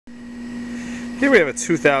Here we have a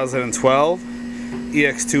 2012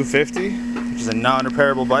 EX250, which is a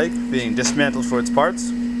non-repairable bike being dismantled for its parts.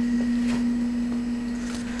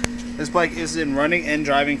 This bike is in running and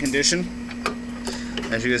driving condition.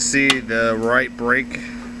 As you can see, the right brake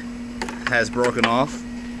has broken off.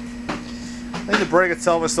 I think the brake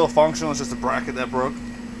itself is still functional, it's just the bracket that broke.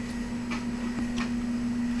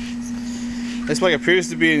 This bike appears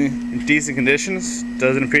to be in decent conditions.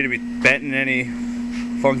 Doesn't appear to be bent in any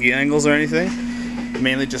funky angles or anything.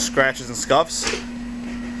 Mainly just scratches and scuffs.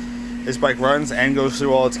 This bike runs and goes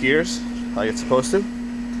through all its gears like it's supposed to.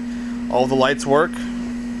 All the lights work,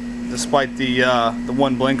 despite the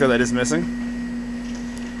one blinker that is missing.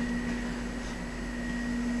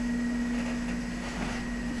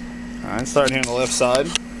 Alright, starting here on the left side.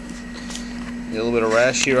 Get a little bit of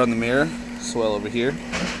rash here on the mirror, swell over here.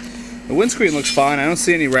 The windscreen looks fine. I don't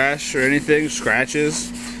see any rash or anything,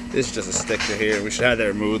 scratches. This is just a sticker here. We should have that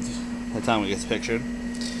removed by the time it gets pictured.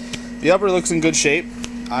 The upper looks in good shape.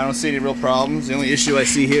 I don't see any real problems. The only issue I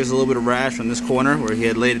see here is a little bit of rash from this corner where he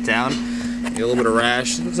had laid it down. Get a little bit of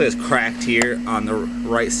rash. It looks like it's cracked here on the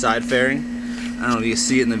right side fairing. I don't know if you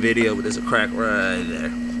see it in the video, but there's a crack right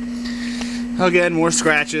there. Again, more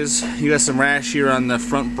scratches. You got some rash here on the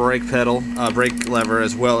front brake pedal, brake lever,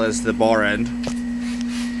 as well as the bar end.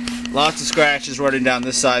 Lots of scratches running down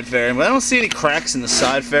this side fairing, but I don't see any cracks in the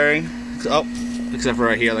side fairing. Oh, except for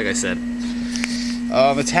right here, like I said.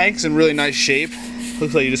 The tank's in really nice shape.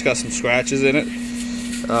 Looks like you just got some scratches in it.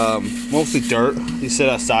 Mostly dirt. You sit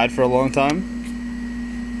outside for a long time.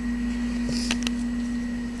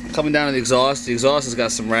 Coming down to the exhaust has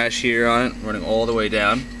got some rash here on it, running all the way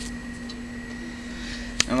down.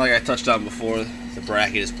 And like I touched on before, the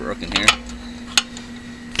bracket is broken here.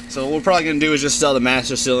 So what we're probably going to do is just sell the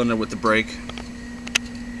master cylinder with the brake.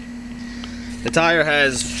 The tire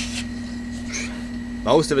has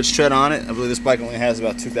most of its tread on it. I believe this bike only has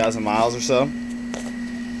about 2,000 miles or so.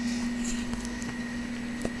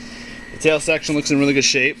 The tail section looks in really good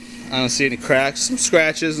shape. I don't see any cracks, some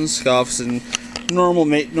scratches and scuffs, and normal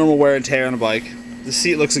wear and tear on the bike. The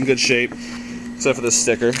seat looks in good shape, except for this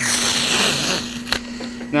sticker.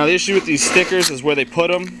 Now the issue with these stickers is where they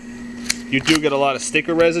put them. You do get a lot of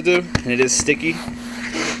sticker residue, and it is sticky.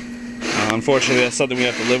 Unfortunately, that's something we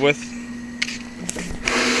have to live with.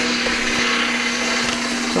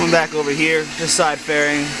 Coming back over here, this side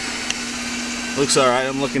fairing looks alright.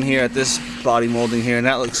 I'm looking here at this body molding here, and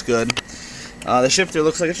that looks good. The shifter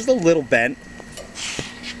looks like it's just a little bent.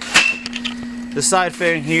 The side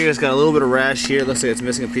fairing here has got a little bit of rash here. It looks like it's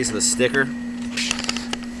missing a piece of the sticker.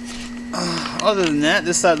 Other than that,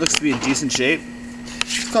 this side looks to be in decent shape.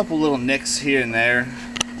 Just a couple little nicks here and there.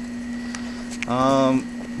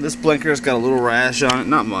 This blinker's got a little rash on it.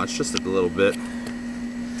 Not much, just a little bit.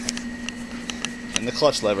 And the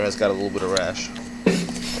clutch lever has got a little bit of rash.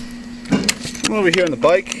 Come over here on the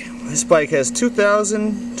bike. This bike has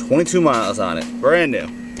 2,022 miles on it. Brand new.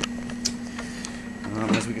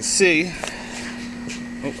 As we can see...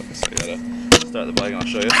 Oh, I guess I gotta start the bike and I'll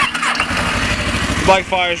show you. The bike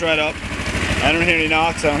fires right up. I don't hear any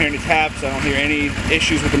knocks, I don't hear any taps, I don't hear any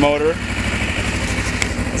issues with the motor.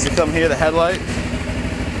 As you come here, the headlight.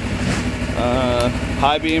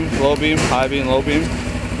 High beam, low beam, high beam, low beam.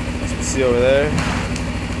 As you can see over there.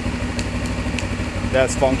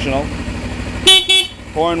 That's functional.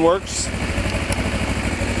 Horn works.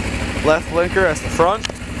 Left blinker, that's the front.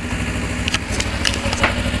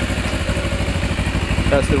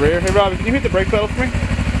 That's the rear. Hey Robbie, can you hit the brake pedal for me?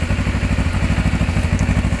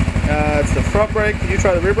 It's the front brake. Can you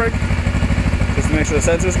try the rear brake? Just to make sure the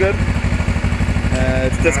sensor's good.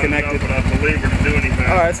 It's disconnected. I don't know, but I believe it to do anything.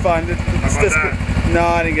 Alright, it's fine. It's disconnected. No,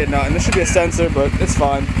 I didn't get nothing. There should be a sensor, but it's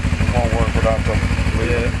fine. It won't work without the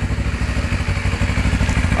lever. Yeah.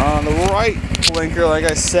 On the right blinker, like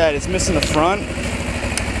I said, it's missing the front.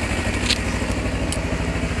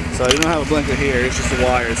 So you don't have a blinker here, it's just a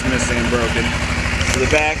wire. It's missing and broken. So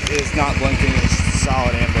the back is not blinking, it's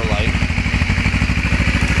solid amber light.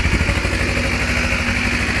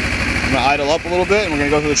 I'm going to idle up a little bit and we're going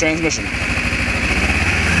to go through the transmission.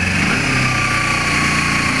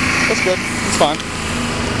 That's good. It's fine.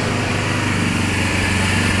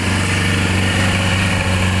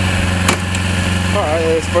 Alright,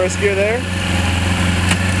 there's first gear there.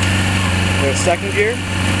 There's second gear.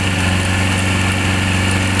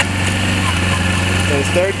 There's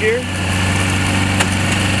third gear.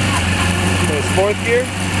 There's fourth gear.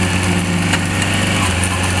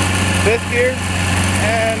 Fifth gear.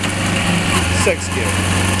 And sixth gear.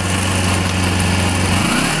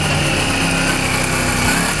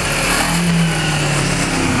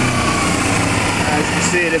 As you can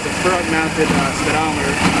see, it is a front-mounted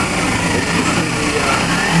speedometer.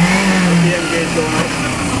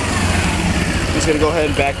 just going to go ahead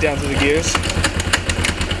and back down through the gears.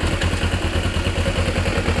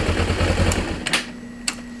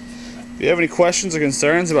 If you have any questions or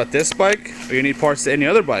concerns about this bike, or you need parts to any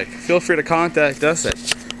other bike, feel free to contact us at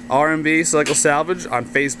RMB Cycle Salvage on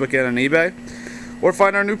Facebook and on eBay, or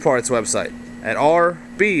find our new parts website at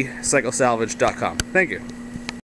rbcyclesalvage.com. Thank you.